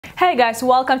Hey guys,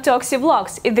 welcome to Oksy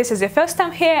Vlogs. If this is your first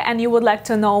time here and you would like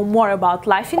to know more about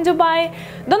life in Dubai,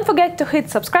 don't forget to hit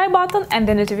subscribe button and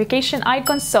the notification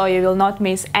icon so you will not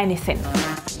miss anything.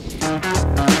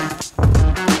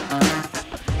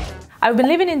 I've been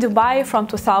living in Dubai from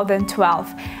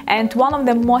 2012, and one of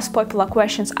the most popular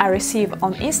questions I receive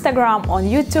on Instagram, on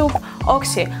YouTube: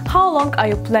 Oksy, how long are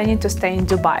you planning to stay in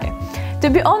Dubai? To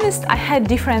be honest, I had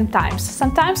different times.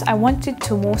 Sometimes I wanted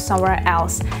to move somewhere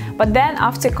else, but then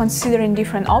after considering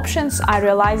different options, I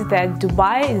realized that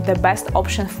Dubai is the best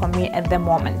option for me at the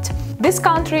moment. This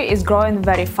country is growing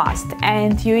very fast,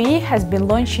 and UAE has been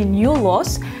launching new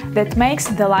laws that makes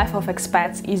the life of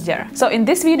expats easier. So in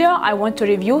this video, I want to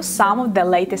review some of the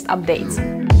latest updates.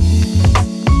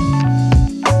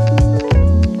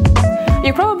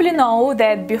 You probably know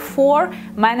that before,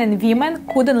 men and women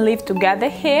couldn't live together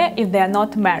here if they are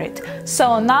not married.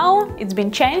 So now it's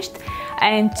been changed,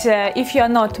 and if you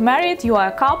are not married, you are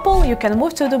a couple, you can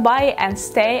move to Dubai and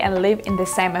stay and live in the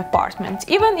same apartment.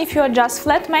 Even if you are just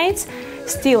flatmates,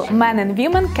 still men and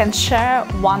women can share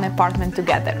one apartment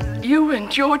together. You and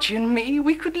Georgie and me,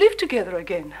 we could live together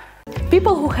again.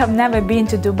 People who have never been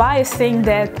to Dubai think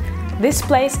that this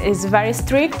place is very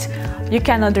strict. You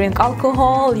cannot drink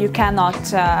alcohol, you cannot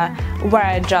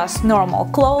wear just normal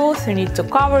clothes, you need to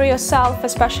cover yourself,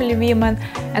 especially women,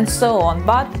 and so on.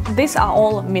 But these are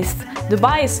all myths.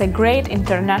 Dubai is a great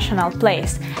international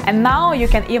place, and now you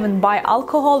can even buy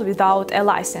alcohol without a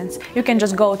license. You can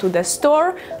just go to the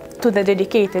store, to the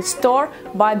dedicated store,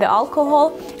 buy the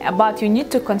alcohol, but you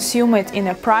need to consume it in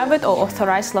a private or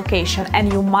authorized location,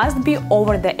 and you must be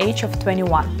over the age of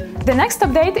 21. The next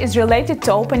update is related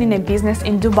to opening a business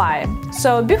in Dubai.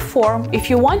 So before, if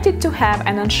you wanted to have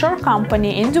an onshore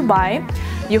company in Dubai,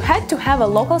 you had to have a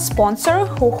local sponsor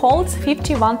who holds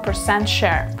 51%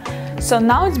 share. So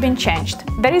now it's been changed.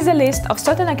 There is a list of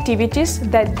certain activities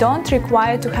that don't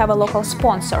require to have a local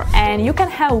sponsor, and you can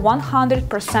have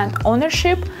 100%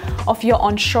 ownership of your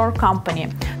onshore company.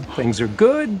 Things are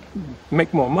good,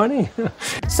 make more money.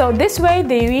 So this way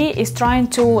the UAE is trying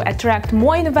to attract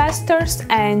more investors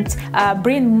and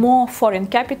bring more foreign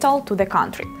capital to the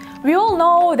country. We all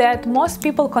know that most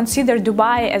people consider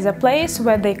Dubai as a place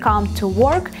where they come to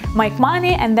work, make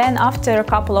money, and then after a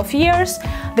couple of years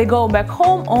they go back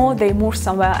home or they move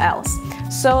somewhere else.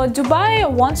 So Dubai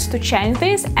wants to change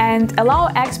this and allow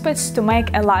expats to make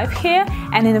a life here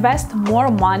and invest more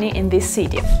money in this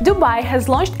city. Dubai has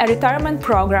launched a retirement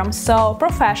program, so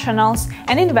professionals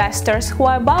and investors who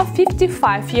are above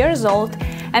 55 years old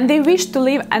and they wish to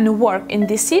live and work in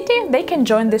this city, they can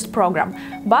join this program.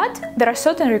 But there are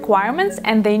certain requirements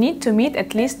and they need to meet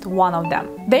at least one of them.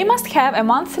 They must have a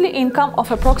monthly income of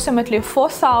approximately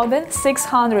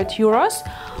 4,600 euros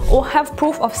or have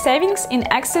proof of savings in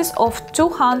excess of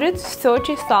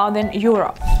 230,000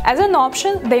 euro. As an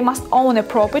option, they must own a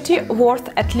property worth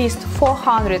at least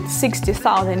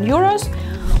 460,000 euros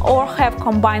or have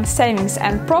combined savings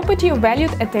and property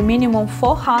valued at a minimum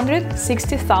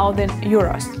 460,000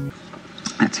 euros.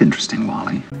 That's interesting,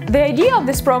 Wally. The idea of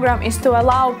this program is to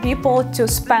allow people to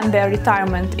spend their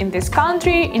retirement in this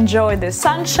country, enjoy the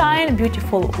sunshine,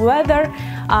 beautiful weather,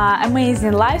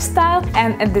 amazing lifestyle,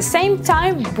 and at the same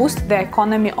time boost the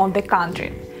economy of the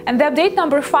country. And the update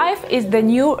number 5 is the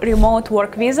new remote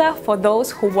work visa for those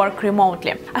who work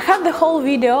remotely. I have the whole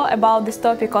video about this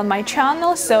topic on my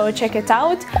channel, so check it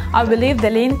out. I will leave the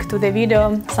link to the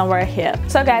video somewhere here.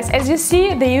 So guys, as you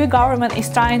see, the EU government is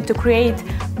trying to create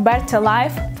better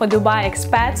life for Dubai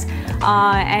expats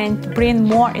and bring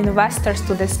more investors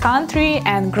to this country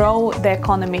and grow the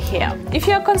economy here. If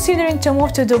you are considering to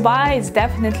move to Dubai, it's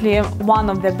definitely one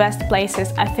of the best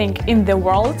places I think in the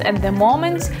world at the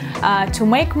moment to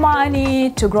make money,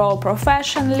 to grow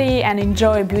professionally and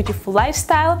enjoy a beautiful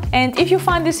lifestyle. And if you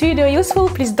find this video useful,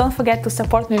 please don't forget to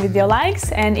support me with your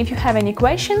likes, and if you have any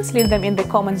questions, leave them in the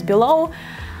comments below.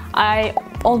 I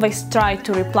always try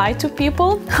to reply to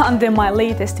people under my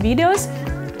latest videos.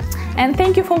 And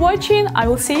thank you for watching. I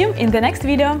will see you in the next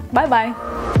video. Bye bye.